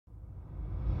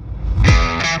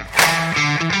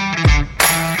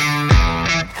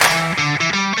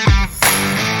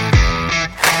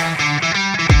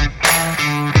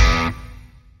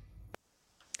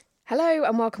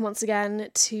and welcome once again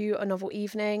to A Novel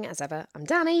Evening. As ever, I'm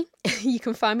Danny. You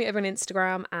can find me over on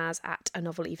Instagram as at A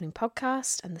Novel Evening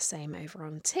Podcast, and the same over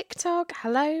on TikTok.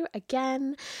 Hello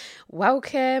again.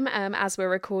 Welcome. As we're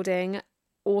recording,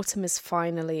 autumn is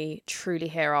finally truly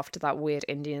here after that weird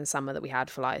Indian summer that we had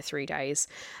for like 3 days.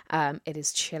 It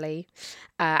is chilly,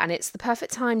 and it's the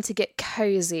perfect time to get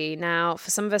cozy. Now,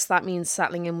 for some of us, that means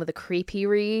settling in with a creepy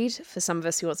read. For some of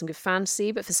us who want some good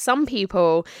fantasy, but for some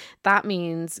people, that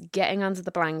means getting under the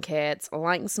blankets,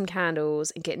 lighting some candles,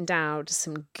 and getting down to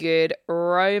some good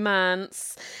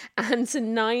romance. And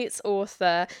tonight's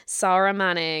author, Sarra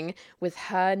Manning, with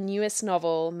her newest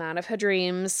novel, Man of Her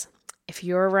Dreams. If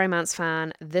you're a romance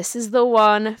fan, this is the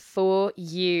one for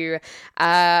you.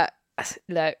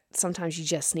 Look, sometimes you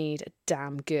just need a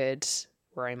damn good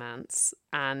romance.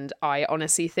 And I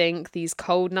honestly think these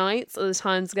cold nights are the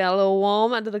times to get a little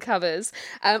warm under the covers.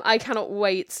 I cannot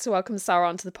wait to welcome Sarra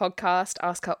onto the podcast,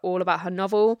 ask her all about her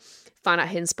novel, find out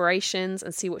her inspirations,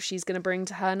 and see what she's going to bring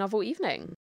to her novel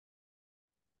evening.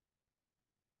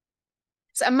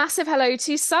 So a massive hello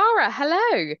to Sarra.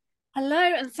 Hello. Hello,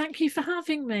 and thank you for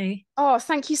having me. Oh,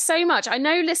 thank you so much. I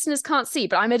know listeners can't see,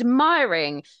 but I'm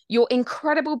admiring your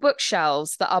incredible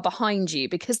bookshelves that are behind you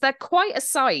because they're quite a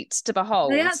sight to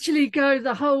behold. They actually go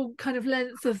the whole kind of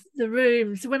length of the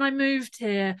room. So when I moved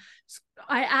here,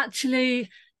 I actually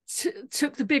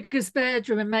took the biggest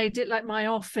bedroom and made it like my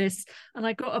office, and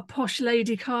I got a posh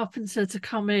lady carpenter to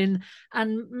come in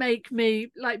and make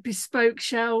me like bespoke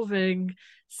shelving.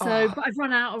 So, but I've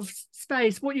run out of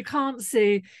space. What you can't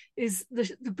see is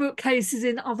the bookcases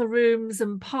in other rooms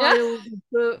and piles of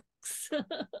books.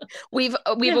 We've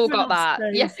all got that.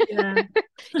 Space, yeah.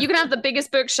 You can have the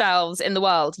biggest bookshelves in the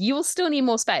world. You will still need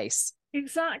more space.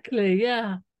 Exactly,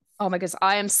 yeah. Oh my goodness,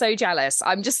 I am so jealous.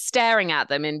 I'm just staring at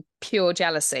them in pure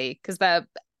jealousy because they're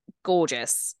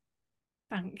gorgeous.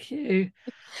 Thank you.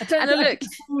 I don't think I can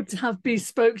afford to have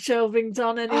bespoke shelving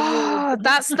done anymore. Oh,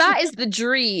 that is the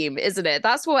dream, isn't it?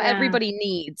 That's what everybody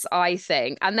needs, I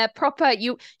think. And they're proper.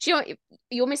 You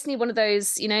almost need one of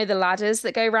those, the ladders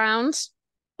that go round.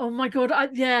 Oh my God,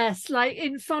 yes, like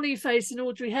in Funny Face and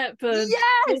Audrey Hepburn. Yes!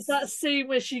 There's that scene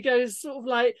where she goes sort of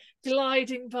like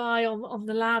gliding by on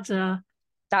the ladder.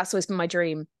 That's always been my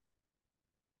dream.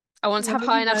 I want to have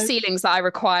high enough ceilings that I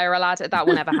require a ladder. That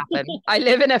will never happen. I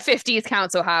live in a 50s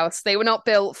council house. They were not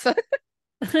built for...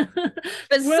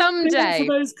 But someday...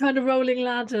 for those kind of rolling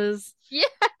ladders. Yeah,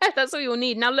 that's what you'll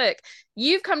need. Now, look,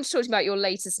 you've come to talk about your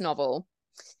latest novel.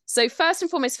 So first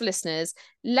and foremost for listeners,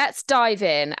 let's dive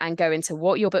in and go into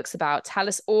what your book's about. Tell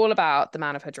us all about The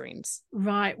Man of Her Dreams.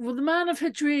 Right. Well, The Man of Her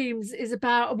Dreams is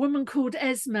about a woman called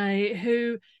Esme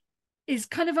who is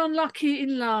kind of unlucky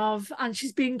in love, and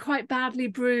she's been quite badly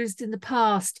bruised in the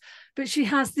past, but she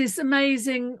has this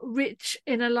amazing rich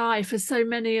inner life, as so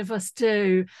many of us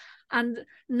do, and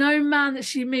no man that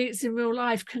she meets in real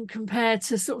life can compare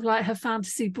to sort of like her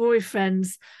fantasy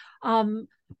boyfriends. And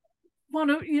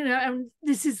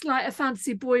this is like a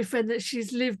fantasy boyfriend that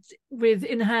she's lived with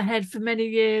in her head for many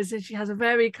years, and she has a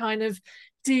very kind of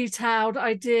detailed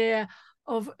idea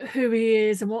of who he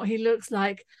is and what he looks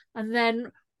like, and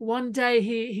then one day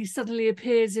he suddenly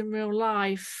appears in real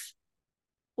life,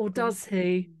 or does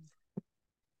he?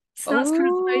 So that's kind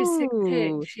of the basic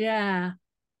pitch, yeah.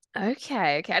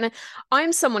 Okay. And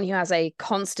I'm someone who has a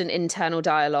constant internal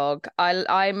dialogue.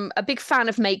 I'm a big fan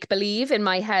of make-believe in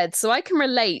my head, so I can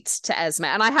relate to Esme,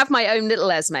 and I have my own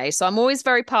little Esme, so I'm always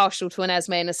very partial to an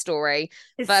Esme in a story.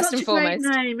 It's first such and a foremost.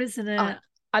 Great name, isn't it? Oh,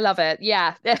 I love it.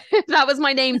 Yeah, that was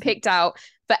my name picked out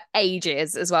for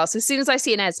ages as well. So as soon as I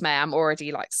see an Esme, I'm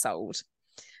already like sold.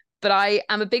 But I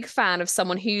am a big fan of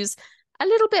someone who's a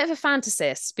little bit of a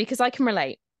fantasist because I can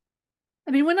relate.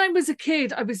 I mean, when I was a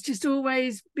kid, I was just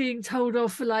always being told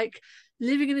off for like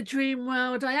living in a dream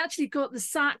world. I actually got the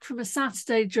sack from a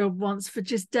Saturday job once for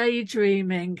just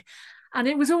daydreaming, and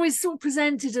it was always sort of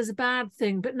presented as a bad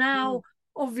thing. But now,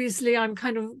 obviously, I'm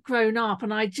kind of grown up,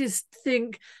 and I just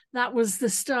think that was the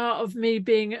start of me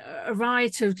being a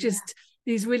writer of just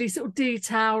these really sort of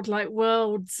detailed like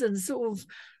worlds and sort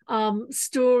of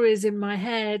stories in my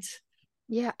head.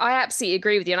 Yeah, I absolutely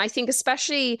agree with you. And I think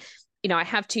especially, I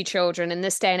have 2 children in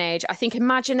this day and age, I think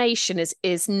imagination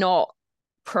is not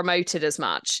promoted as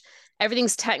much.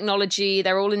 Everything's technology.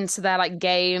 They're all into their like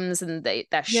games and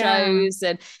their shows,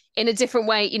 and in a different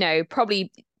way,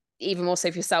 probably even more so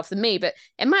for yourself than me. But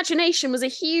imagination was a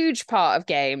huge part of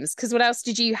games, because what else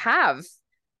did you have?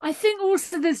 I think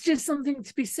also there's just something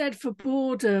to be said for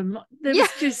boredom. There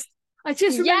was I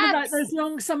just remember like those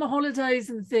long summer holidays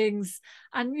and things.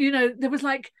 And, there was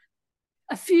like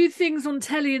a few things on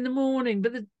telly in the morning,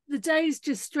 but the days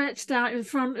just stretched out in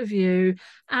front of you.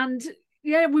 And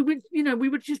yeah, we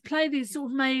would just play these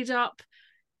sort of made up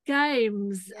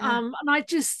games. Yeah. And I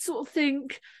just sort of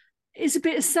think it's a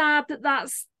bit sad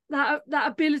that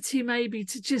ability maybe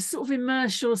to just sort of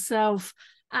immerse yourself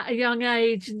at a young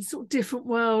age in sort of different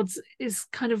worlds is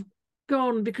kind of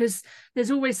gone, because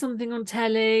there's always something on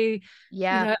telly.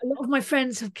 Yeah. A lot of my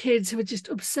friends have kids who are just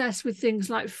obsessed with things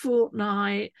like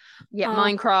Fortnite. Yeah. um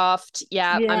Minecraft.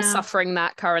 Yeah. I'm yeah. suffering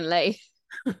that currently.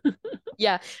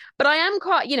 Yeah. But I am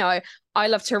quite, I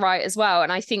love to write as well.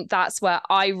 And I think that's where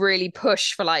I really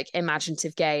push for like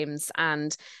imaginative games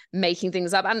and making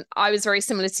things up. And I was very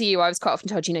similar to you. I was quite often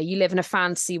told, you live in a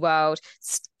fantasy world,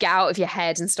 get out of your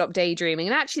head and stop daydreaming.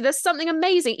 And actually, there's something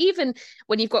amazing, even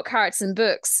when you've got characters in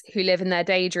books who live in their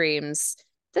daydreams,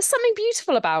 there's something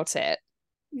beautiful about it.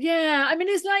 Yeah, I mean,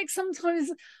 it's like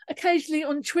sometimes, occasionally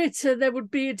on Twitter, there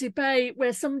would be a debate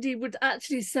where somebody would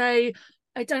actually say,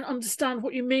 I don't understand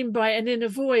what you mean by an inner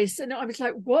voice. And I was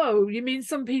like, whoa, you mean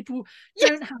some people Yeah.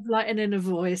 don't have like an inner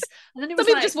voice? And then it Some was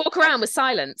people like, just walk around with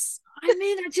silence.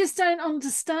 I just don't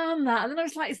understand that. And then I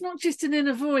was like, it's not just an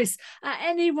inner voice. At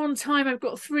any one time, I've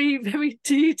got three very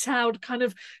detailed kind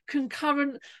of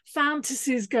concurrent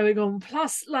fantasies going on,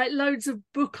 plus like loads of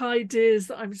book ideas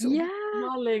that I'm sort of Yeah.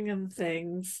 mulling and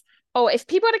things. Oh, if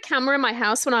people had a camera in my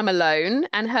house when I'm alone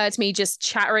and heard me just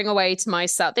chattering away to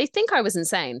myself, they'd think I was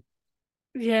insane.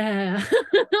 Yeah.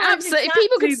 I'm Absolutely. If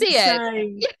people could exactly the see it.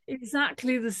 same. Yeah.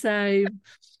 Exactly the same.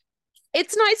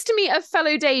 It's nice to meet a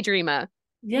fellow daydreamer.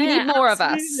 We need Yeah, more of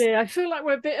us. absolutely. I feel like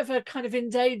we're a bit of a kind of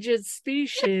endangered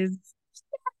species.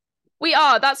 We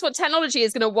are. That's what technology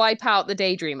is going to wipe out the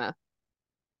daydreamer.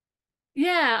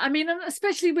 Yeah, I mean, and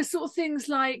especially with sort of things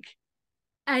like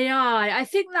AI. I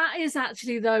think that is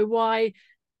actually, though, why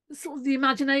sort of the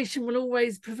imagination will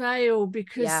always prevail, Yeah.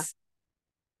 because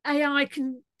AI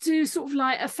can do sort of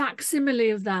like a facsimile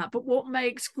of that. But what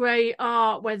makes great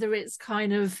art, whether it's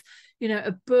kind of,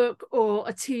 a book or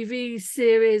a TV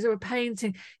series or a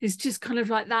painting, is just kind of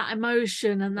like that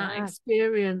emotion and that Yeah.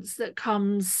 experience that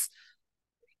comes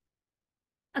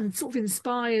and sort of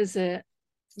inspires it.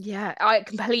 Yeah, I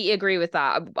completely agree with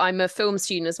that. I'm a film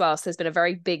student as well, so there's been a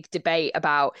very big debate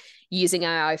about using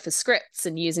AI for scripts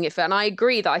and using it for, and I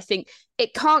agree that I think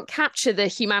it can't capture the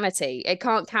humanity. It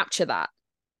can't capture that.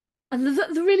 And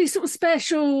the really sort of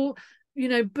special,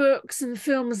 books and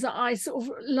films that I sort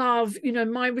of love,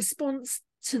 my response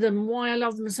to them, why I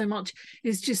love them so much,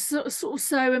 is just sort of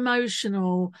so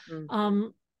emotional.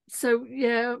 Mm. So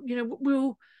yeah,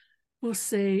 we'll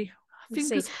see. Let's see.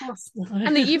 Fingers crossed.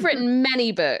 And that you've written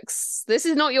many books. This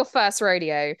is not your first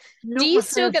rodeo. Do Not you my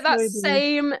still first get that rodeo.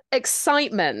 same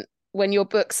excitement when your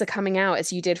books are coming out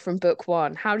as you did from book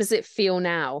one? How does it feel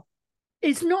now?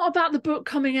 It's not about the book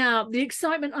coming out. The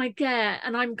excitement I get,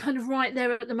 and I'm kind of right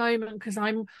there at the moment because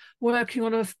I'm working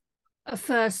on a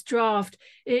first draft.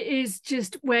 It is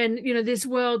just when, this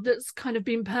world that's kind of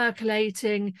been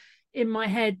percolating in my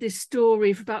head, this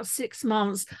story for about 6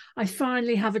 months, I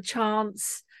finally have a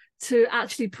chance to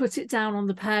actually put it down on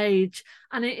the page.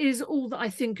 And it is all that I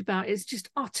think about. It's just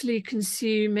utterly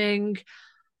consuming.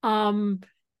 And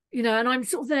I'm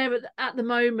sort of there at the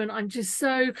moment. I'm just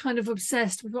so kind of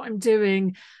obsessed with what I'm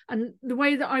doing. And the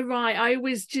way that I write, I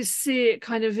always just see it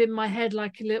kind of in my head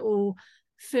like a little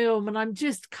film. And I'm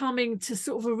just coming to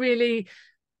sort of a really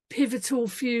pivotal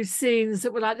few scenes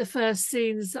that were like the first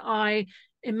scenes that I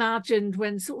imagined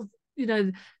when sort of,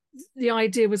 the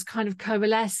idea was kind of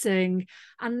coalescing.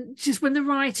 And just when the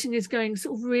writing is going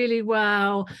sort of really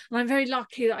well, and I'm very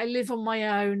lucky that I live on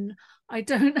my own. I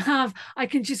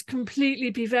can just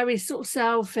completely be very sort of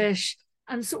selfish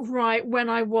and sort of write when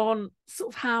I want,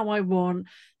 sort of how I want.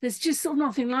 There's just sort of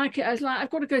nothing like it. I was like, I've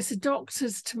got to go to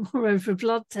doctors tomorrow for a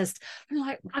blood test.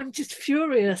 I'm just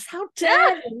furious. How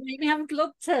dare they make me have a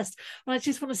blood test? And I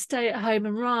just want to stay at home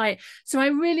and write. So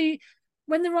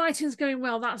when the writing's going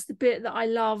well, that's the bit that I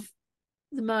love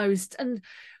the most. And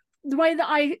the way that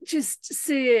I just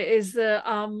see it is that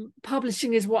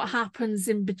publishing is what happens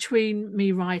in between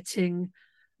me writing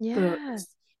Yeah. books,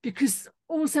 because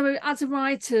also as a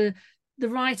writer, the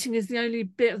writing is the only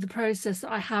bit of the process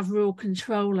that I have real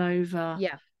control over.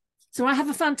 Yeah. So I have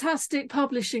a fantastic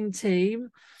publishing team,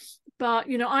 but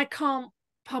I can't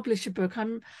publish a book.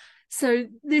 So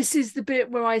this is the bit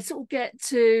where I sort of get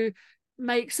to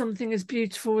make something as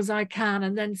beautiful as I can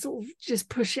and then sort of just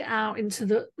push it out into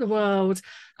the world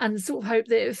and sort of hope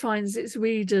that it finds its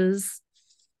readers.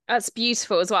 That's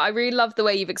beautiful as well. I really love the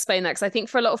way you've explained that because I think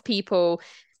for a lot of people,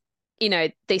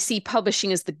 they see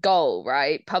publishing as the goal,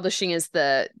 right? Publishing is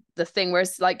the thing.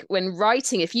 Whereas like when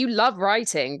writing, if you love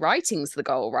writing, writing's the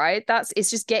goal, right?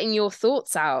 It's just getting your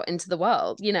thoughts out into the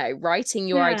world, writing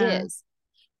your Yeah. ideas.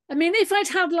 I mean, if I'd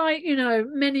had like,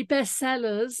 many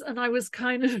bestsellers and I was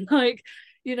kind of like,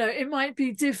 it might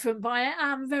be different, but I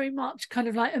am very much kind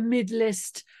of like a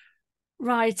mid-list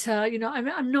writer.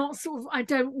 I'm not sort of, I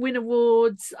don't win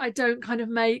awards. I don't kind of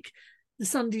make the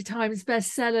Sunday Times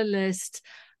bestseller list.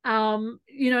 And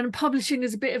publishing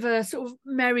is a bit of a sort of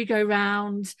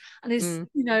merry-go-round, and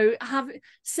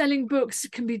selling books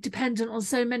can be dependent on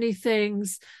so many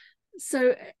things.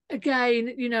 So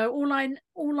again,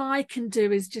 all I can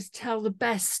do is just tell the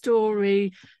best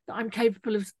story that I'm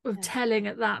capable of telling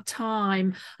at that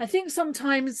time. I think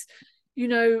sometimes,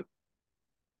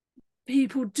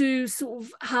 people do sort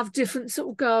of have different sort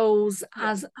of goals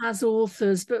as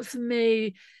authors, but for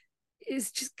me,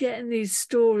 it's just getting these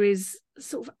stories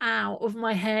sort of out of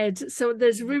my head so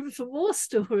there's room for more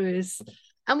stories.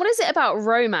 And what is it about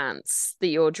romance that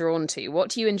you're drawn to? What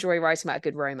do you enjoy writing about a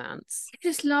good romance? I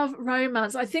just love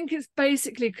romance. I think it's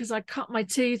basically because I cut my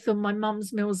teeth on my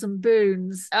mum's Mills and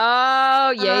Boons. Oh,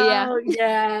 yeah. Oh,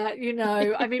 yeah.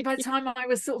 I mean, by the time I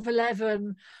was sort of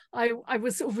 11, I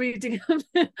was sort of reading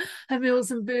her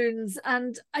Mills and Boons.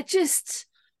 And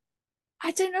I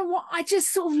don't know what, I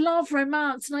just sort of love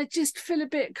romance, and I just feel a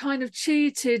bit kind of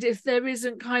cheated if there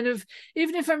isn't kind of,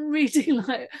 even if I'm reading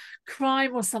like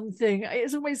crime or something,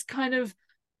 it's always kind of,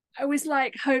 I always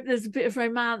like hope there's a bit of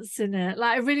romance in it.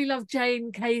 Like I really love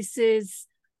Jane Case's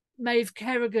Maeve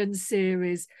Kerrigan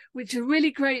series, which are really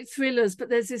great thrillers, but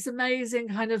there's this amazing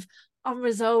kind of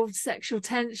unresolved sexual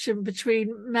tension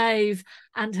between Maeve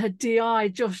and her DI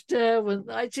Josh Derwent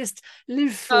that I just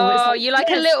live for. Oh, you like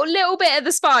a little bit of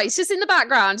the spice just in the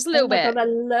background, just a little bit. God, I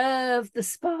love the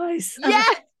spice. Yeah.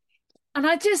 And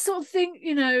I just sort of think,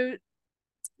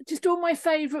 just all my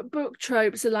favorite book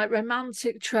tropes are like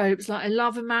romantic tropes. Like I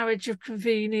love A Marriage of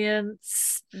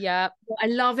Convenience. Yeah. I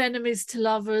love Enemies to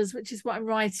Lovers, which is what I'm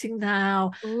writing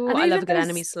now. Ooh, I love a good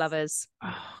Enemies to Lovers.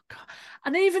 Oh God.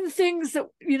 And even things that,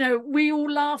 we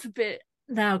all laugh a bit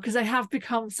now because they have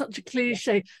become such a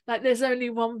cliche. Like There's Only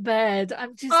One Bed.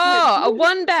 I'm just a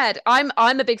one bed. I'm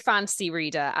a big fantasy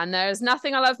reader, and there's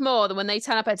nothing I love more than when they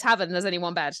turn up at a tavern and there's only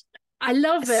one bed. I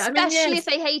love it. Especially if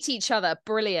they hate each other.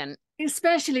 Brilliant.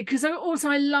 Especially because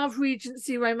I love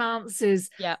Regency romances.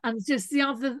 Yeah. And just the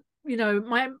other,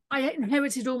 I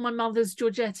inherited all my mother's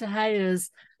Georgetta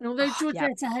Hayers. And although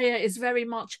Georgetta Heyer is very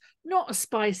much not a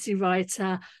spicy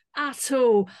writer at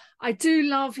all, I do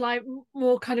love like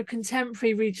more kind of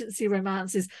contemporary Regency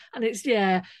romances. And it's,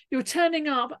 you're turning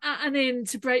up at an inn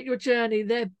to break your journey,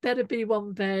 there better be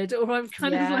one bed, or I'm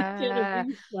kind of like getting a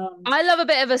refund. I love a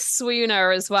bit of a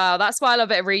swooner as well. That's why I love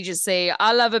a bit of Regency.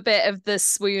 I love a bit of the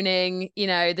swooning,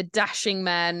 the dashing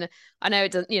men. I know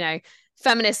it doesn't,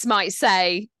 feminists might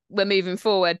say we're moving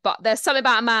forward, but there's something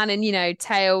about a man in,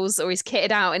 tails, or he's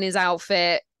kitted out in his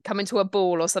outfit, coming to a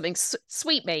ball or something.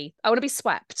 Sweep me. I want to be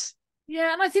swept.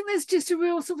 Yeah, and I think there's just a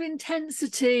real sort of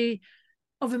intensity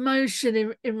of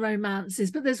emotion in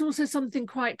romances, but there's also something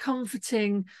quite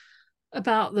comforting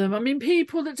about them. I mean,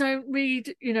 people that don't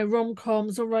read,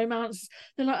 rom-coms or romance,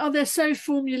 they're like, oh, they're so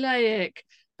formulaic.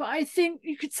 But I think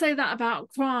you could say that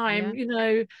about crime,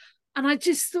 and I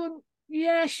just thought,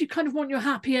 yes, you kind of want your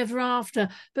happy ever after,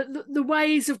 but the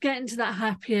ways of getting to that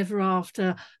happy ever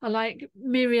after are like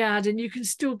myriad, and you can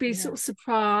still be sort of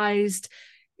surprised.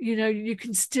 You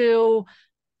can still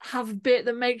have a bit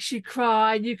that makes you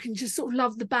cry. You can just sort of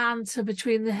love the banter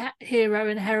between the hero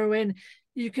and heroine.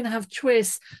 You can have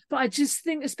twists. But I just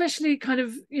think, especially kind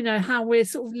of, how we're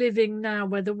sort of living now,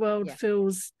 where the world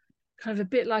feels kind of a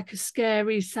bit like a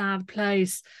scary, sad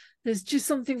place. There's just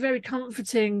something very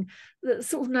comforting, that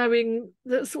sort of knowing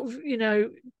that sort of,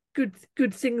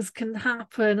 good things can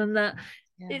happen, and that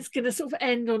it's going to sort of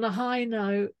end on a high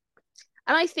note.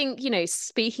 And I think,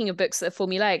 speaking of books that are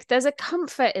formulaic, there's a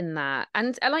comfort in that.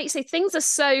 And like you say, things are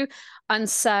so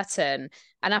uncertain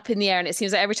and up in the air. And it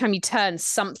seems like every time you turn,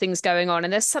 something's going on.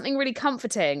 And there's something really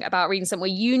comforting about reading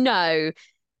something where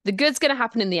the good's going to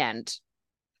happen in the end.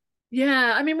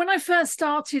 Yeah. I mean, when I first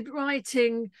started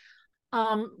writing,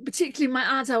 particularly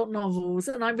my adult novels,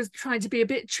 and I was trying to be a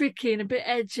bit tricky and a bit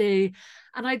edgy,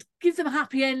 and I'd give them a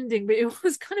happy ending, but it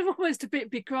was kind of almost a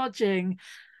bit begrudging.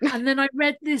 And then I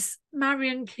read this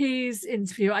Marion Keyes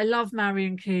interview. I love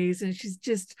Marion Keyes, and she's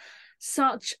just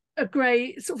such a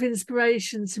great sort of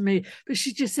inspiration to me. But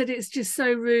she just said it's just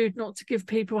so rude not to give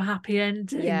people a happy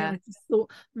ending. Yeah. And I just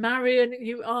thought, Marion,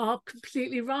 you are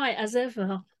completely right, as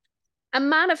ever. A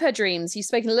Man of Her Dreams, you've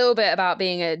spoken a little bit about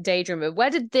being a daydreamer. Where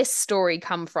did this story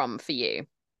come from for you?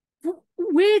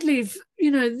 Weirdly,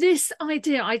 this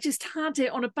idea, I just had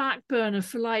it on a back burner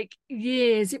for like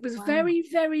years. It was very,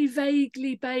 very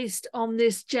vaguely based on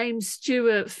this James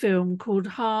Stewart film called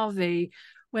Harvey,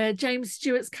 where James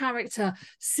Stewart's character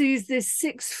sees this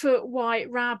 6-foot white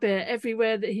rabbit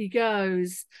everywhere that he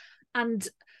goes, and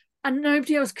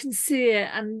nobody else can see it,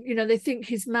 and they think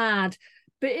he's mad.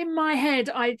 But in my head,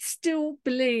 I still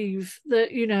believe that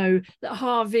that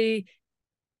Harvey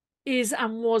is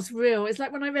and was real. It's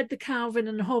like when I read the Calvin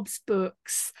and Hobbes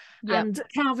books, and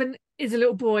Calvin is a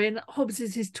little boy and Hobbes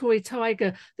is his toy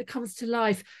tiger that comes to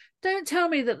life. Don't tell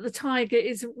me that the tiger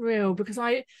isn't real, because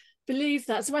I believe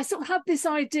that. So I sort of had this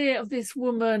idea of this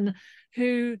woman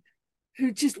who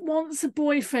just wants a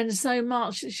boyfriend so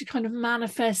much that she kind of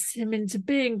manifests him into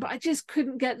being, but I just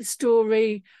couldn't get the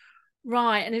story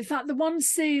right. And in fact, the one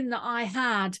scene that I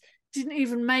had didn't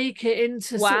even make it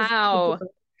into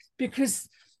because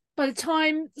by the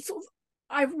time sort of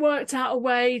I've worked out a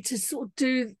way to sort of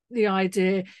do the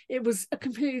idea, it was a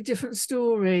completely different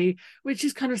story, which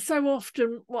is kind of so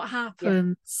often what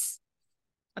happens.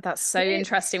 That's so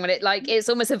interesting when it's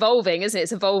almost evolving, isn't it?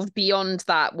 It's evolved beyond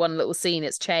that one little scene.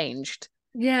 It's changed.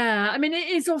 Yeah, I mean, it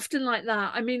is often like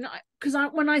that. I mean, because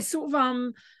when I sort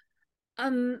of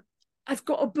I've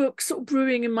got a book sort of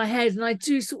brewing in my head, and I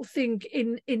do sort of think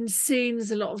in scenes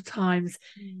a lot of times.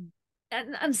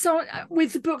 And so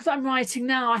with the book that I'm writing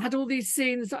now, I had all these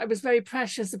scenes that I was very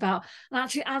precious about. And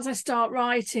actually, as I start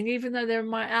writing, even though they're in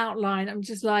my outline, I'm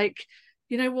just like,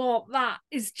 you know what, that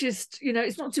is just,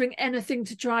 it's not doing anything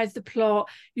to drive the plot.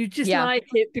 You just like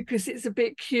it because it's a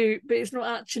bit cute, but it's not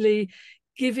actually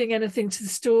giving anything to the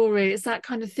story. It's that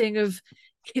kind of thing of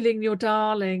killing your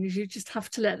darlings. You just have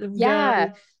to let them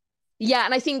go. Yeah,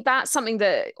 and I think that's something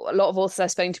that a lot of authors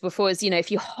I've spoken to before is,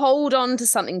 if you hold on to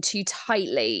something too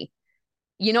tightly,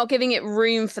 you're not giving it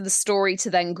room for the story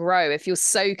to then grow. If you're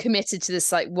so committed to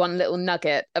this like one little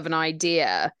nugget of an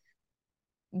idea,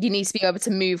 you need to be able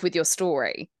to move with your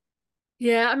story.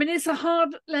 Yeah, I mean, it's a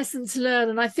hard lesson to learn.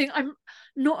 And I think I'm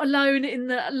not alone in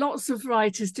that lots of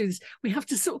writers do this. We have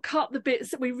to sort of cut the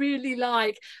bits that we really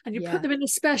like, and you put them in a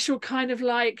special kind of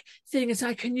like thing, so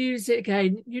I can use it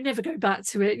again. You never go back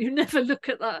to it. You never look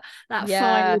at that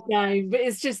file again. But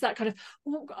it's just that kind of,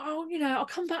 I'll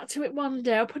come back to it one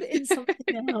day. I'll put it in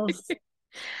something else.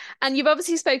 And you've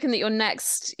obviously spoken that your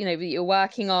next, that you're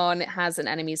working on, it has an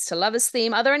enemies to lovers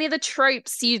theme. Are there any other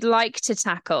tropes you'd like to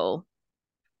tackle?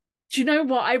 Do you know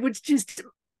what? I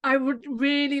would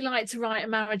really like to write a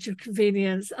marriage of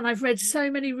convenience. And I've read so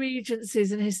many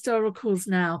Regencies and historicals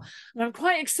now. And I'm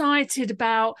quite excited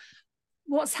about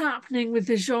what's happening with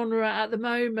the genre at the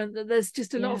moment, that there's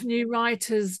just a lot of new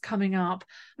writers coming up.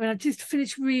 I mean, I just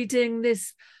finished reading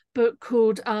this book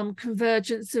called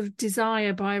Convergence of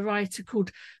Desire by a writer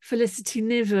called Felicity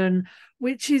Niven,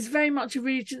 which is very much a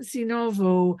Regency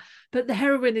novel, but the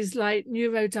heroine is like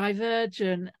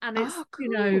neurodivergent, and it's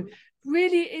cool.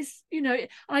 Really is,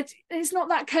 it's not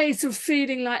that case of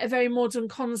feeling like a very modern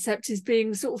concept is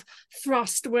being sort of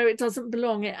thrust where it doesn't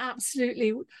belong. It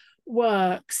absolutely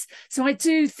works. So I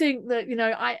do think that,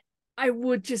 I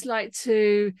would just like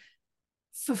to,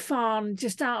 for fun,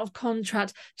 just out of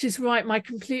contract, just write my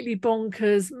completely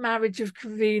bonkers marriage of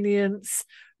convenience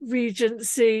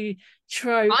Regency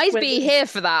trope. I'd be here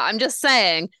for that. I'm just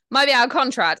saying, might be out of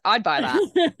contract. I'd buy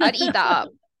that. I'd eat that up.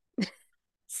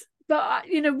 But,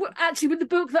 actually, with the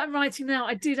book that I'm writing now,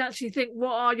 I did actually think,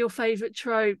 what are your favourite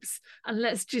tropes? And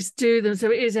let's just do them.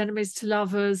 So it is enemies to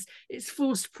lovers. It's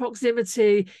forced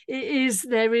proximity.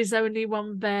 There is only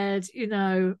one bed,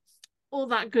 all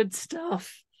that good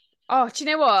stuff. Oh, do you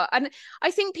know what? And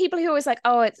I think people who are always like,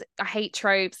 I hate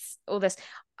tropes, all this.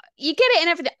 You get it in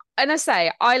everything. And I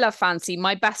say, I love fantasy.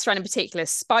 My best friend in particular,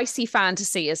 spicy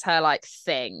fantasy is her like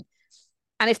thing.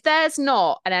 And if there's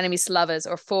not an enemies to lovers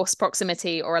or forced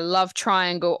proximity or a love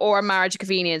triangle or a marriage of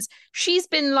convenience, she's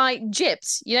been like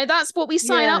gypped. That's what we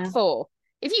sign up for.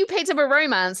 If you picked up a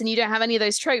romance and you don't have any of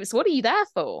those tropes, what are you there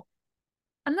for?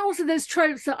 And also there's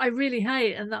tropes that I really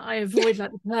hate and that I avoid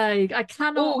like the plague. I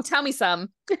cannot. Oh, tell me some.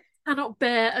 Cannot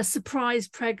bear a surprise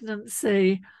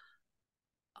pregnancy.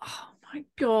 Oh my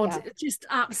God, just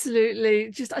absolutely,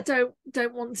 just I don't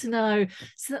want to know.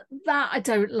 So that I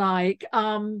don't like.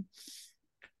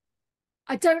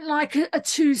 I don't like a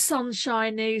too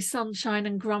sunshine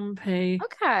and grumpy.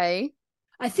 Okay.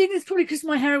 I think it's probably because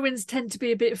my heroines tend to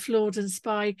be a bit flawed and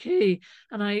spiky,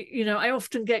 and I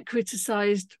often get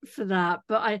criticised for that.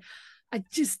 But I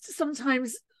just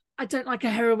sometimes I don't like a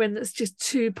heroine that's just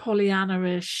too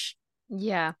Pollyanna-ish.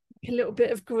 Yeah. A little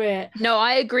bit of grit. No,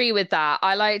 I agree with that.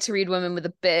 I like to read women with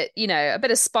a bit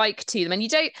of spike to them.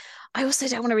 And I also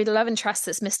don't want to read a love interest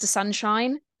that's Mr.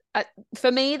 Sunshine.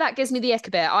 For me, that gives me the ick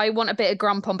a bit. I want a bit of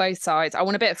grump on both sides. I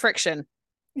want a bit of friction.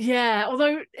 Yeah,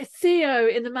 although Theo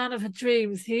in The Man of Her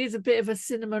Dreams, he is a bit of a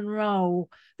cinnamon roll,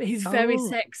 but he's very Oh,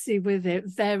 sexy with it.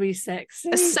 Very a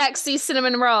sexy. sexy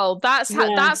cinnamon roll. That's what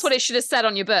Yes. it should have said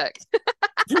on your book.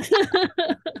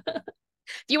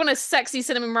 If you want a sexy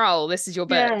cinnamon roll, this is your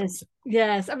book. Yes,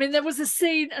 yes. I mean, there was a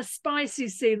scene, a spicy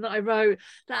scene that I wrote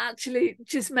that actually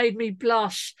just made me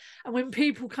blush. And when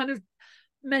people kind of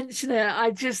mention it,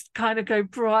 I just kind of go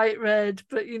bright red.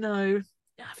 But you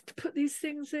have to put these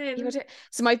things You in. got it.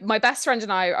 So my best friend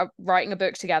and I are writing a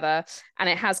book together, and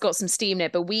it has got some steam in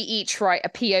it, but we each write a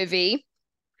POV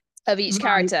of each Right.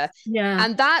 character. Yeah.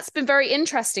 And that's been very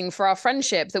interesting for our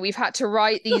friendship, that we've had to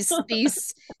write these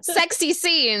sexy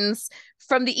scenes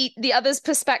from the other's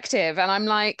perspective. And I'm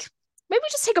like, maybe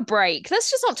just take a break.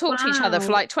 Let's just not talk to each other for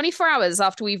Wow. like 24 hours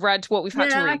after we've read what we've had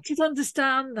to Yeah, I read. could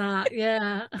understand that.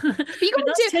 Yeah. But you But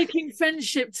that's gotta do taking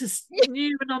friendship to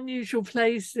new and unusual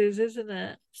places, isn't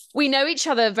it? we know each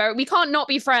other very we can't not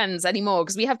be friends anymore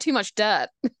because we have too much dirt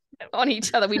on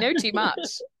each other. We know too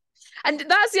much. And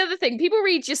that's the other thing. People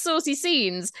read your saucy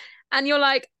scenes and you're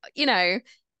like,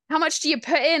 how much do you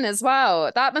put in as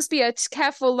well? That must be a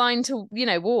careful line to,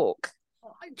 walk.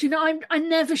 Do you know, I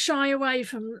never shy away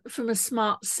from a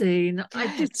smart scene.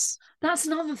 Good. That's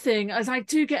another thing, as I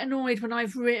do get annoyed when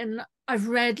I've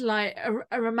read like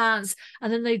a romance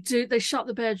and then they shut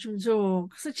the bedroom door,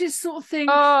 because I just sort of think,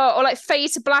 Oh, or like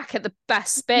fade to black at the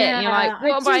best bit. And you're like,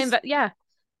 yeah, what am yeah.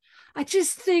 I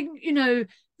just think,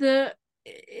 the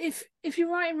if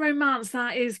you're writing romance,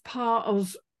 that is part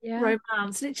of Yeah.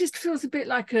 romance, and it just feels a bit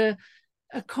like a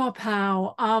cop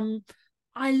out.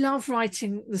 I love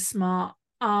writing the smart.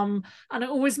 And I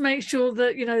always make sure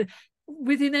that,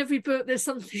 within every book there's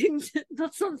something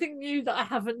not something new that I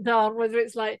haven't done, whether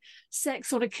it's like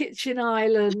sex on a kitchen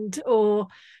island, or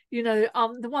the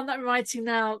one that I'm writing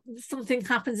now, something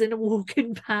happens in a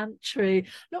walk-in pantry,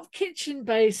 not kitchen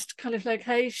based kind of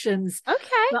locations.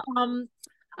 Okay. But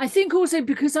I think also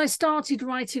because I started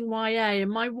writing YA,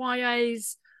 and my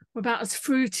YAs were about as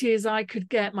fruity as I could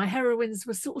get. My heroines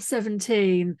were sort of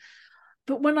 17.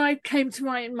 But when I came to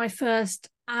writing my first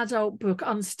adult book,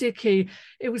 Unsticky,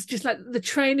 it was just like the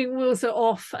training wheels are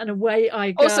off and away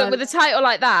I Also, go. with a title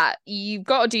like that, you've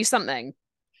got to do something.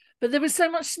 But there was so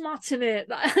much smut in it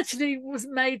that I actually was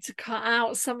made to cut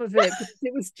out some of it, because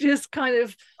it was just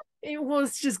it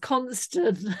was just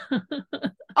constant.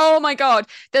 Oh my God.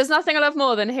 There's nothing I love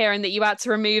more than hearing that you had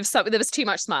to remove something. There was too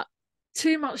much smut.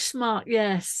 Too much smut,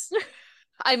 yes.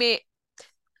 I mean,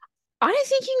 I don't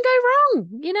think you can go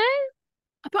wrong.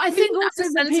 But I Maybe think that's also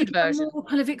a that censored people are version. more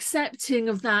kind of accepting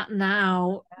of that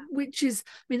now, which is,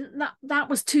 I mean, that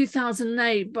was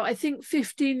 2008, but I think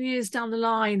 15 years down the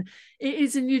line, it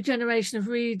is a new generation of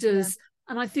Yeah. readers.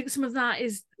 And I think some of that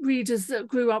is readers that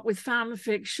grew up with fan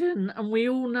fiction. And we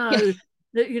all Yeah. know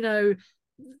that,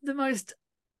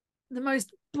 the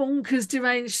most bonkers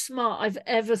deranged smart I've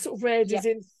ever sort of read Yeah. is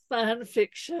in fan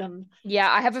fiction.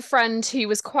 Yeah, I have a friend who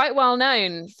was quite well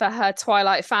known for her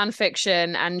Twilight fan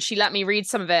fiction, and she let me read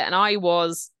some of it, and I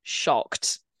was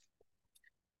shocked.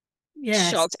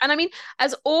 Yes. Shocked. And I mean,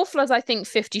 as awful as I think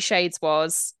 50 Shades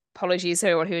was, apologies to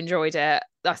anyone who enjoyed it,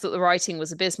 I thought the writing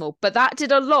was abysmal, but that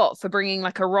did a lot for bringing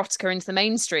like erotica into the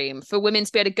mainstream, for women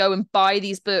to be able to go and buy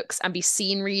these books and be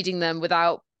seen reading them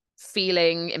without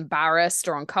feeling embarrassed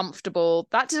or uncomfortable.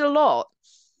 That did a lot.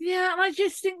 Yeah, and I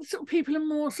just think sort of people are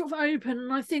more sort of open,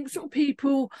 and I think sort of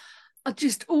people are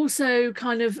just also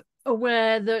kind of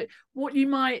aware that what you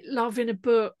might love in a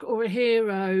book or a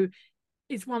hero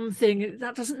is one thing.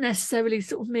 That doesn't necessarily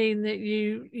sort of mean that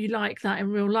you like that in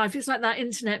real life. It's like that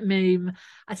internet meme.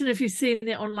 I don't know if you've seen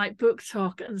it on like Book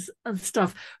Talk and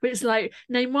stuff, but it's like,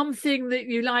 name one thing that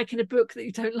you like in a book that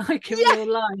you don't like in Yeah. real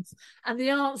life, and the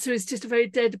answer is just a very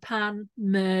deadpan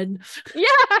men.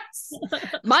 Yes.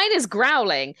 Mine is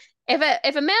growling.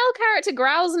 If a male character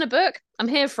growls in a book, I'm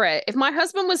here for it. If my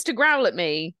husband was to growl at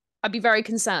me, I'd be very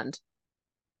concerned.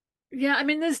 Yeah, I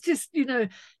mean, there's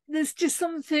just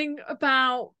something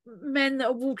about men that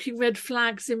are walking red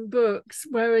flags in books,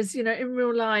 whereas, in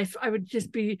real life, I would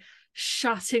just be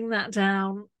shutting that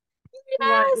down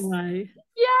right Yes. away.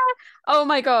 Yeah. Oh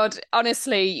my God.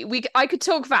 Honestly, I could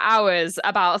talk for hours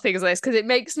about things like this because it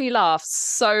makes me laugh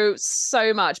so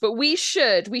much. But we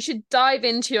should dive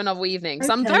into your novel evening.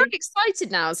 So I'm very Okay. excited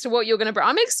now as to what you're gonna bring.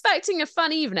 I'm expecting a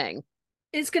fun evening.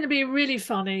 It's going to be a really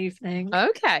fun evening.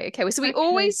 Okay. So we Okay.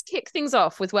 always kick things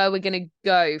off with where we're gonna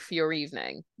go for your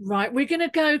evening. Right. We're going to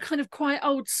go kind of quite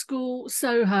old school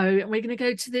Soho, and we're going to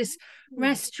go to this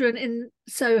restaurant in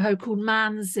Soho called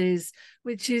Manses,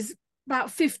 which is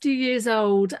about 50 years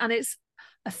old, and it's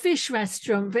a fish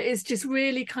restaurant, but it's just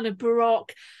really kind of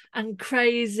baroque and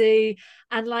crazy.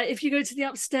 And like if you go to the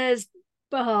upstairs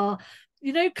bar,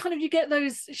 you know, kind of you get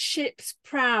those ship's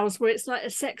prows where it's like a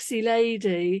sexy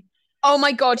lady. Oh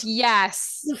my God,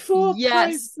 yes. The four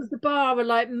Yes. posts of the bar are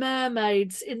like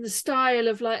mermaids in the style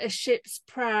of like a ship's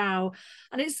prow.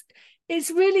 And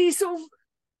it's really sort of,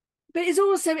 but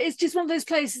it's just one of those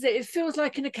places that it feels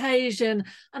like an occasion,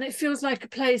 and it feels like a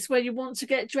place where you want to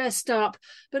get dressed up,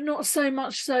 but not so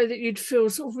much so that you'd feel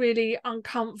sort of really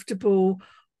uncomfortable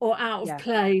or out of Yeah.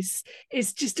 place.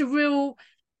 It's just a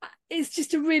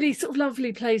really sort of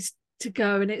lovely place to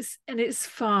go, and it's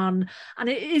fun, and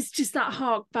it is just that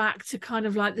hark back to kind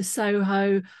of like the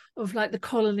Soho of like the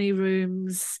colony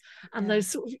rooms and Yeah. those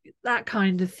sort of that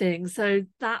kind of thing. So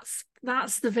that's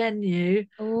the venue.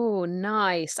 Oh,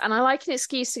 nice. And I like an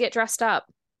excuse to get dressed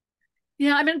up.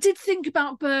 Yeah, I mean, I did think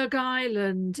about Berg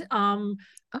Island,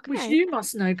 which Okay. you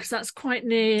must know because that's quite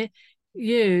near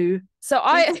you. So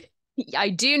It's, I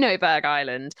do know Berg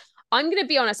Island. I'm going to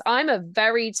be honest, I'm a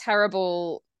very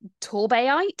terrible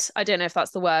Torbayite. I don't know if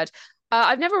that's the word.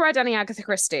 I've never read any Agatha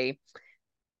Christie,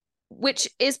 which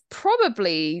is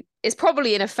probably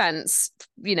an offense,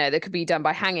 that could be done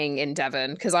by hanging in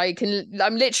Devon, because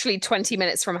I'm literally 20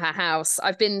 minutes from her house.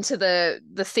 I've been to the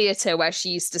theatre where she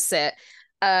used to sit.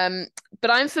 Um, but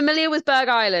I'm familiar with Berg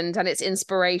Island and its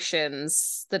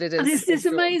inspirations that it and it's is this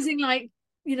drawn. amazing, like,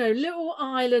 little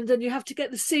island, and you have to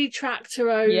get the sea tractor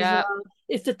over Yeah,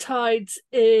 if the tide's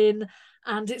in.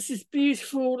 And it's this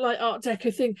beautiful, like, Art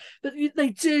Deco thing. But they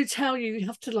do tell you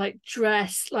have to, like,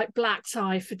 dress like black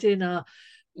tie for dinner,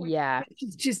 which yeah.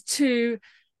 is just too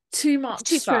It's much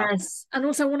too far. stress. And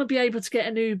also, I want to be able to get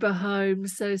an Uber home.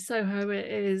 So, Soho it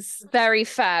is. Very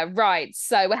fair. Right.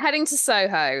 So we're heading to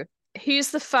Soho. Who's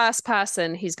the first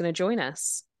person who's going to join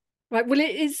us? Right. Well,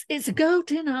 it's a girl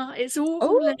dinner. It's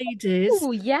all ladies.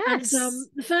 Oh, And yes.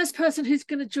 the first person who's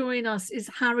going to join us is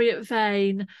Harriet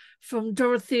Vane from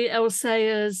Dorothy L.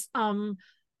 Sayers'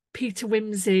 Peter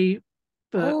Wimsey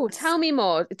Oh, books. tell me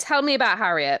more. Tell me about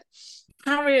Harriet.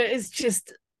 Harriet is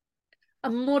just a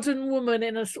modern woman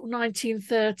in a sort of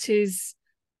 1930s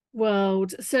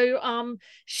world. So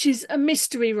she's a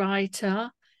mystery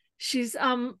writer. She's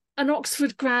an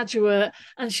Oxford graduate,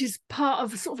 and she's part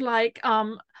of sort of like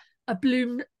a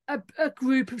bloom a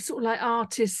group of sort of like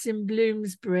artists in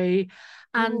Bloomsbury,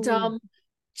 and Oh,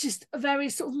 just a very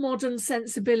sort of modern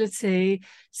sensibility.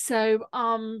 So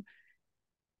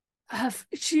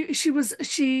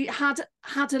she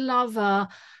had a lover,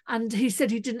 and he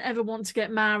said he didn't ever want to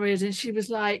get married, and she was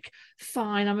like,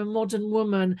 fine, I'm a modern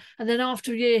woman. And then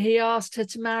after a year he asked her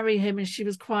to marry him, and she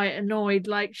was quite annoyed,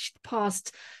 like she'd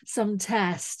passed some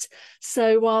test.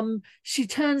 So she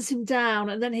turns him down,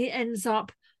 and then he ends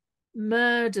up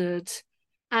murdered.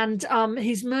 And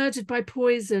he's murdered by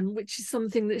poison, which is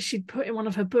something that she'd put in one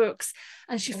of her books.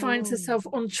 And she finds oh, herself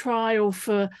on trial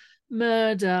for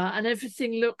murder, and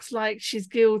everything looks like she's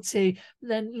guilty.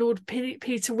 Then Lord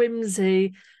Peter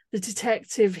Wimsey, the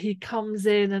detective, he comes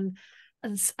in,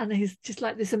 and he's just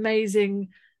like this amazing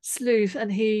sleuth,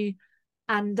 and he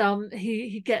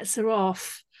gets her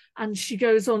off, and she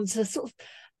goes on to sort of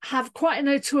have quite a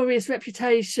notorious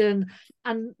reputation,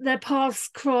 and their paths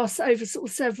cross over sort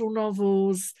of several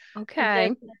novels. And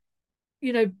then,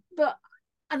 okay. but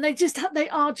and they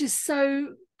are just so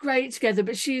great together.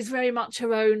 But she's very much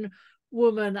her own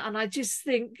woman, and I just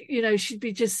think she'd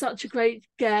be just such a great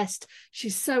guest.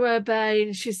 She's so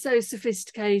urbane, she's so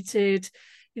sophisticated.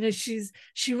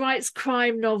 She writes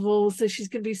crime novels, so she's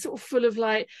going to be sort of full of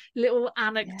like little Yeah.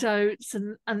 anecdotes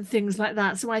and things like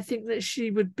that. So I think that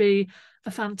she would be a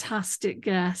fantastic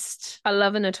guest. I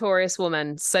love a notorious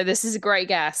woman. So this is a great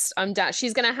guest. I'm down.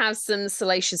 She's gonna have some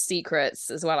salacious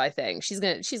secrets as well, I think. She's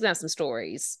gonna have some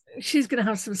stories. She's going to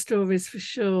have some stories for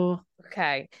sure.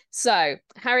 Okay. So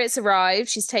Harriet's arrived.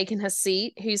 She's taken her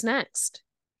seat. Who's next?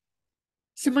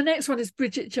 So my next one is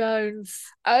Bridget Jones.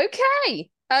 Okay.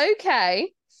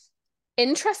 Okay.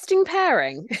 Interesting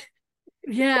pairing.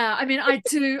 Yeah, I mean,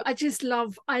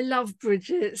 I love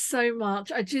Bridget so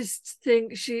much. I just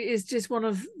think she is just one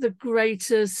of the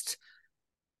greatest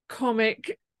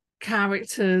comic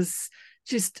characters.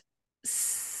 Just,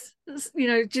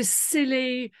 just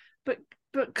silly,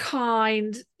 but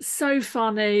kind, so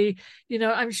funny.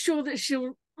 I'm sure that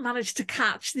she'll manage to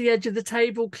catch the edge of the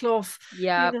tablecloth,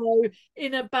 Yeah.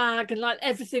 in a bag, and like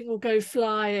everything will go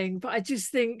flying. But I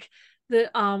just think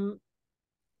that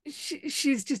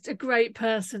she's just a great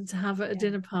person to have at a Yeah.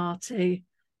 dinner party.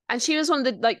 And she was one of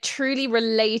the like truly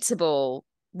relatable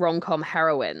rom-com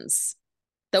heroines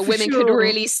that For women could sure.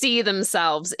 really see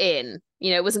themselves in.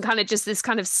 It wasn't kind of just this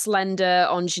kind of slender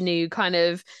ingenue kind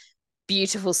of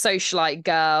beautiful socialite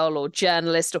girl or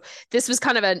journalist, or this was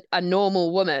kind of a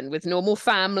normal woman with normal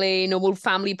family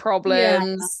Yeah.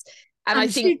 problems. And I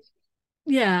And think,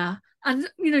 yeah. And,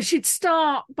 she'd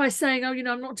start by saying, oh,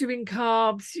 I'm not doing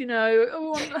carbs,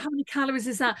 oh, how many calories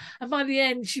is that? And by the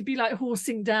end, she'd be like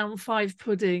horsing down 5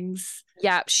 puddings.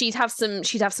 yeah, she'd have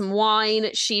some wine.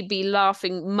 She'd be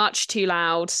laughing much too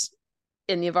loud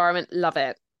in the environment. Love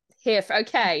it.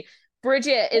 Okay.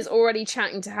 Bridget is already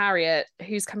chatting to Harriet.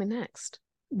 Who's coming next?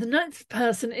 The next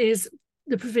person is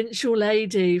the provincial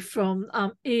lady from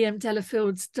E.M.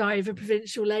 Delafield's Diary of a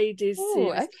Provincial Ladies Oh,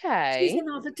 series. She's okay.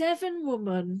 another Devon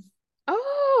woman.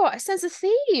 Oh, I sense a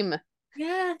theme.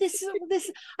 Yeah, this.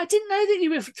 I didn't know that you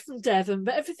were from Devon,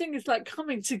 but everything is like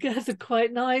coming together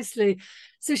quite nicely.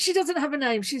 So she doesn't have a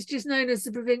name; she's just known as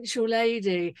the provincial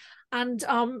lady, and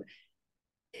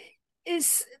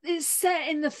it's set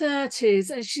in the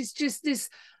 30s, and she's just this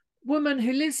woman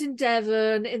who lives in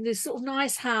Devon in this sort of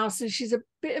nice house, and she's a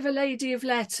bit of a lady of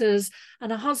letters,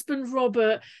 and her husband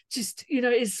Robert just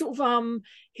is sort of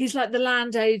he's like the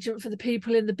land agent for the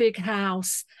people in the big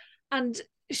house, and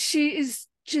she is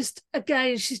just,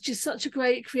 again, she's just such a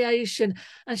great creation,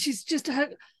 and she's just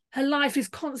her life is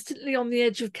constantly on the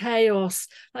edge of chaos.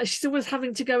 Like, she's always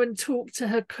having to go and talk to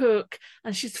her cook,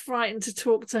 and she's frightened to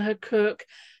talk to her cook,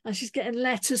 and she's getting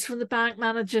letters from the bank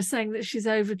manager saying that she's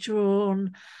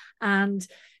overdrawn, and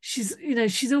she's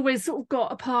always sort of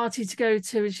got a party to go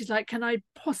to, and she's like, can I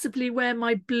possibly wear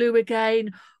my blue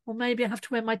again, or maybe I have to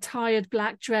wear my tired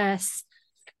black dress.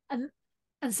 And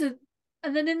and so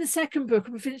and then in the second book,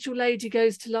 a provincial lady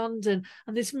goes to London,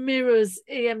 and this mirrors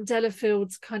E.M.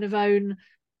 Delafield's kind of own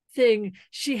thing.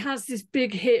 She has this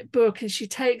big hit book, and she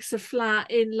takes a flat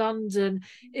in London,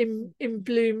 in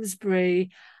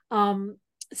Bloomsbury.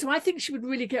 So I think she would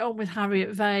really get on with Harriet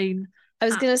Vane, I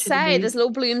was going to say actually. there's a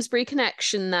little Bloomsbury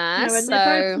connection there. And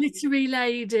they're both So literary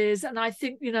ladies, and I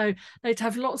think they'd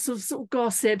have lots of sort of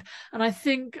gossip, and I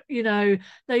think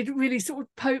they'd really sort of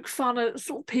poke fun at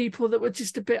sort of people that were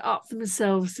just a bit up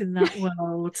themselves in that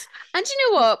world. and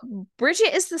you know what?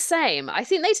 Bridget is the same. I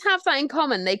think they'd have that in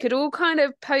common. They could all kind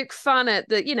of poke fun at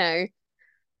the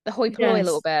hoi polloi a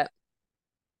little Yes. bit.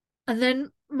 And then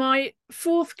my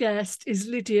fourth guest is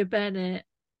Lydia Bennet.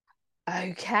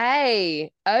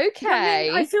 Okay. I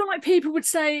mean, I Okay. feel like people would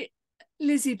say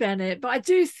Lizzie Bennet, but I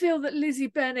do feel that Lizzie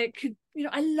Bennet could,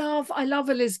 I love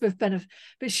Elizabeth Bennet,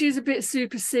 but she's a bit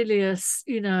supercilious,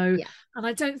 Yeah. and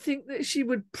I don't think that she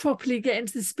would properly get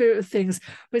into the spirit of things.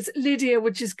 Whereas Lydia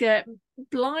would just get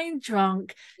blind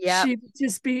drunk. Yep. She would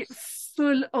just be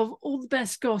full of all the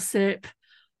best gossip,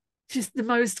 just the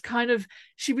most kind of,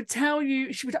 she would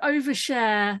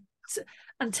overshare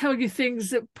and tell you things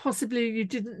that possibly you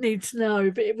didn't need to know,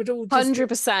 but it would all just be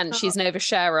 100% she's an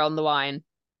oversharer on the wine.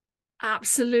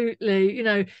 absolutely.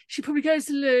 She probably goes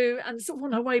to Lou and sort of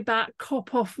on her way back,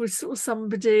 cop off with sort of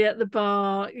somebody at the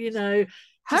bar, Her and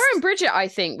just, Bridget, I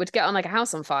think, would get on like a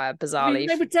house on fire, I mean, bizarrely.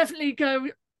 they would definitely go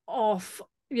off.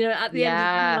 At the end of the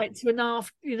Yeah. night to an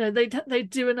after, they'd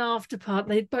do an after party.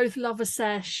 They both love a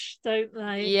sesh, don't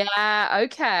they? Yeah.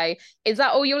 Okay. Is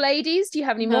that all your ladies? Do you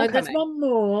have any more No, there's coming? one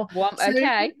more. One. So,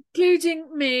 Okay.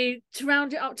 including me, to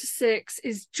round it up to six,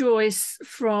 is Joyce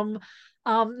from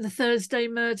the Thursday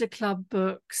Murder Club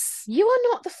books. You are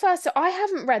not the first. So I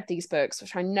haven't read these books,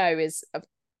 which I know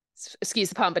excuse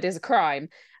the pun, but is a crime.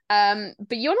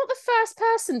 But you're not the first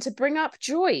person to bring up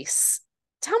Joyce.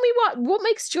 Tell me what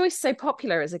makes Joyce so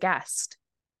popular as a guest?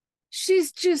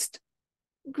 She's just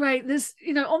great. There's,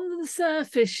 on the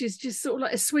surface, she's just sort of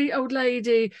like a sweet old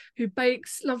lady who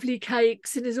bakes lovely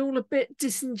cakes and is all a bit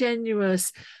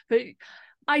disingenuous. But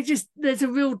there's a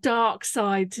real dark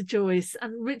side to Joyce,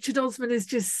 and Richard Osman is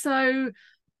just so,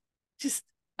 just,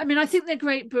 I mean, I think they're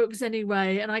great books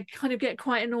anyway, and I kind of get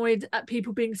quite annoyed at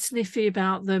people being sniffy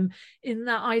about them, in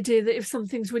that idea that if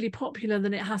something's really popular,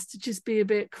 then it has to just be a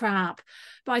bit crap.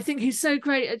 But I think he's so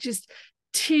great at just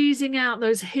teasing out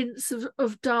those hints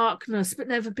of darkness, but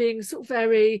never being sort of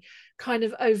very kind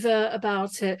of overt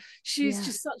about it. She's Yeah.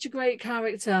 just such a great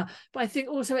character. But I think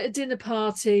also at a dinner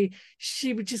party,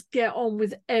 she would just get on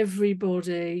with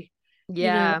everybody.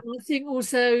 Yeah. I think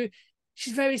also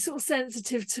she's very sort of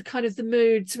sensitive to kind of the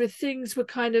mood. So if things were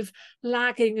kind of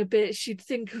lagging a bit, she'd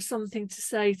think of something to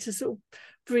say to sort of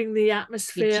bring the You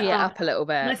atmosphere G it up. up a little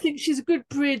And I bit. think she's a good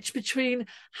bridge between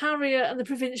Harriet and the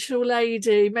provincial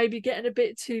lady, maybe getting a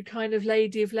bit too kind of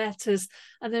lady of letters,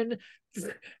 and then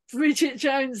Bridget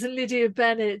Jones and Lydia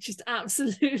Bennet just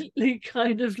absolutely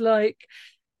kind of like,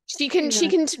 She can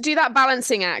do that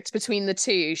balancing act between the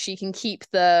two. She can keep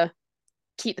the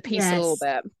peace a little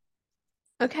yes. bit.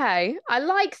 Okay, I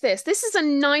like this. This is a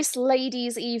nice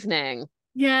ladies' evening.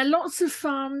 Yeah, lots of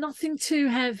fun, nothing too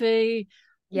heavy,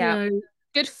 you Yeah. know.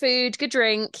 Good food, good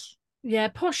drink. Yeah,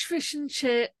 posh fish and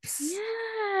chips.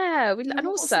 Yeah. And What's not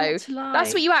also, to that's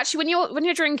what like? you actually, when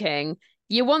you're drinking,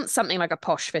 you want something like a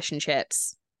posh fish and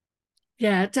chips.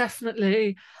 Yeah,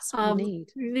 definitely. That's what you need.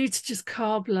 You need to just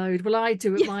carb load. Well, I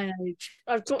do at Yeah. my age.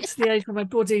 I've got to the age where my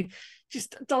body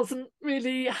just doesn't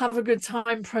really have a good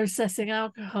time processing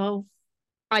alcohol.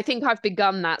 I think I've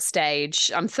begun that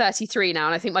stage. I'm 33 now,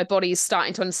 and I think my body is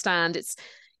starting to understand it's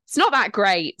not that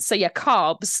great. So yeah,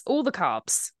 carbs, all the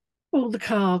carbs, All the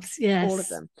carbs, all of yes.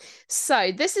 them.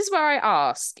 So this is where I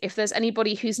ask if there's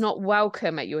anybody who's not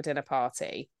welcome at your dinner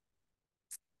party.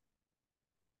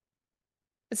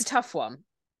 It's a tough one.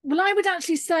 Well, I would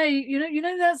actually say,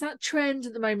 there's that trend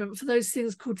at the moment for those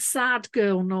things called sad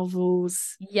girl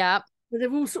novels, Yeah, where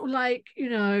they're all sort of like,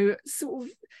 sort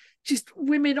of just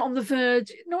women on the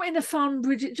verge, not in a fun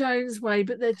Bridget Jones way,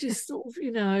 but they're just sort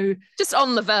of, just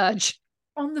on the verge.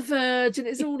 on the verge, and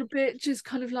it's all a bit just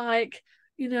kind of like,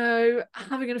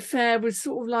 having an affair with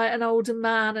sort of like an older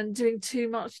man and doing too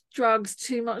much drugs,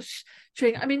 too much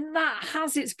drink. I mean, that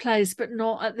has its place, but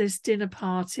not at this dinner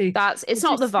party. It's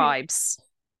not the vibes.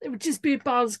 It would just be a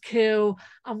buzzkill,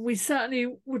 and we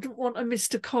certainly wouldn't want a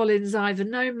Mr. Collins either.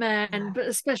 No men, No. but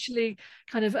especially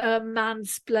kind of a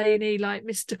mansplainy like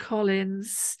Mr.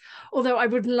 Collins. Although I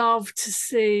would love to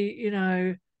see,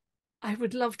 I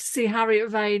would love to see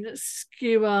Harriet Vane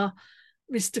skewer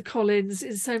Mr. Collins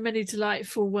in so many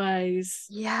delightful ways.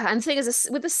 Yeah, and the thing is,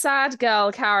 with the sad girl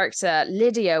character,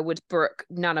 Lydia would brook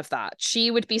none of that.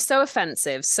 She would be so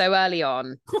offensive so early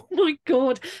on. Oh my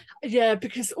God. Yeah,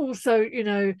 because also,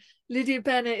 Lydia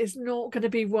Bennett is not going to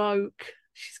be woke.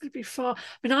 She's going to be far.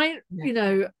 No.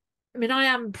 I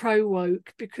am pro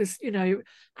woke because,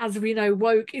 as we know,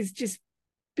 woke is just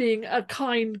being a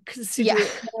kind, Yeah,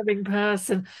 considerate, caring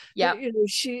person. yeah. But,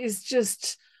 she is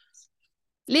just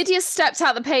Lydia stepped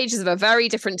out the pages of a very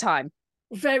different time.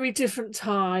 very different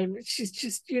time. She's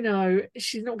just,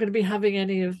 she's not going to be having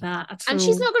any of that at And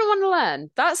she's all. not going to want to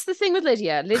learn. That's the thing with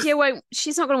Lydia. Lydia won't,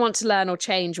 she's not going to want to learn or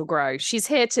change or grow. She's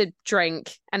here to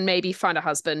drink and maybe find a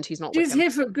husband who's not She's Wickham. here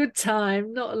for a good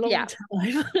time, not a long Yeah,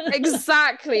 time.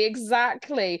 exactly,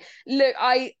 exactly. Look,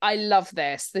 I love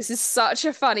this. This is such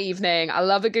a fun evening. I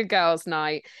love a good girls'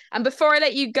 night. And before I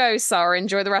let you go, Sarah,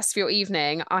 enjoy the rest of your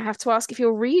evening. I have to ask if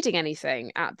you're reading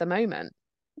anything at the moment.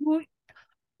 Well,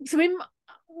 so in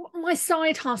my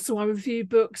side hustle, I review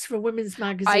books for a women's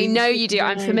I magazine. know you do.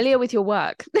 I'm familiar with your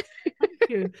work. Thank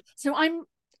you.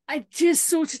 I just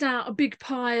sorted out a big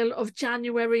pile of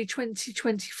January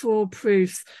 2024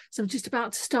 proofs. So I'm just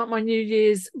about to start my New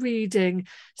Year's reading.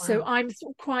 So Wow. I'm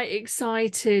quite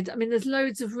excited. I mean, there's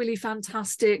loads of really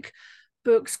fantastic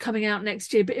books coming out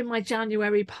next year, but in my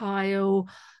January pile,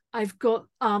 I've got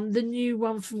the new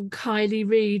one from Kylie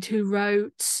Reid, who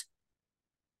wrote,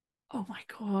 oh my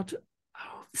God,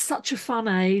 such a fun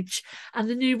age. And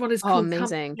the new one is Oh, called Come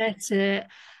amazing. Get It.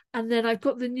 And then I've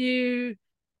got the new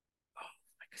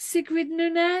Sigrid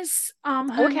Nunez, Oh,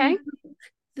 her new okay. book,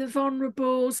 The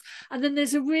Vulnerables. And then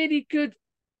there's a really good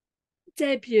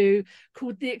debut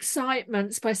called The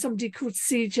Excitements by somebody called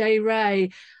CJ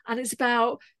Ray. And it's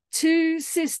about two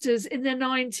sisters in their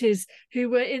 90s who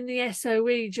were in the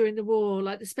SOE during the war,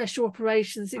 like the Special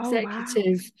Operations Oh, wow.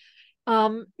 Executive,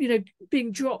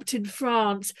 being dropped in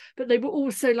France, but they were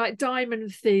also like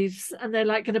diamond thieves, and they're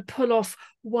like going to pull off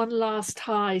one last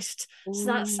heist. So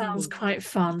that sounds Ooh. quite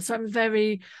fun. So I'm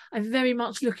very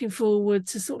much looking forward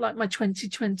to sort of like my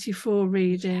 2024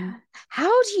 reading. Yeah.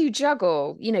 How do you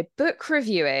juggle, book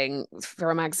reviewing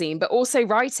for a magazine, but also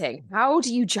writing? How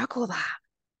do you juggle that?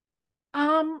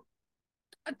 Um,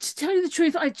 to tell you the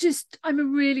truth, I'm a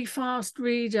really fast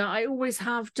reader. I always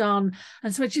have done,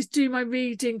 and so I just do my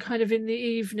reading kind of in the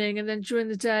evening, and then during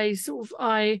the day, sort of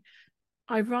I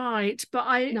write. But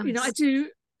Nice.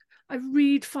 I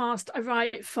read fast, I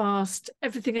write fast.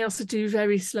 Everything else I do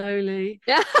very slowly.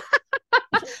 Yeah.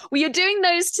 Well, you're doing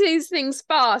those two things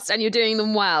fast and you're doing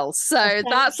them well. Oh, So thank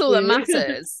that's all that you.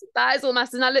 matters. That is all that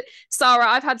matters. Now, look, Sarah,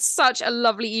 I've had such a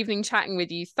lovely evening chatting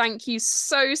with you. Thank you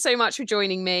so, so much for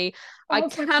joining me. I Oh,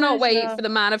 it's my cannot wait for pleasure. the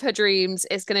man of her dreams.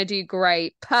 It's going to do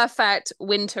great. Perfect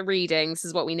winter readings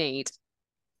is what we need.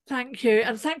 Thank you.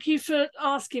 And thank you for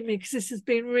asking me, because this has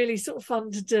been really sort of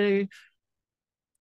fun to do.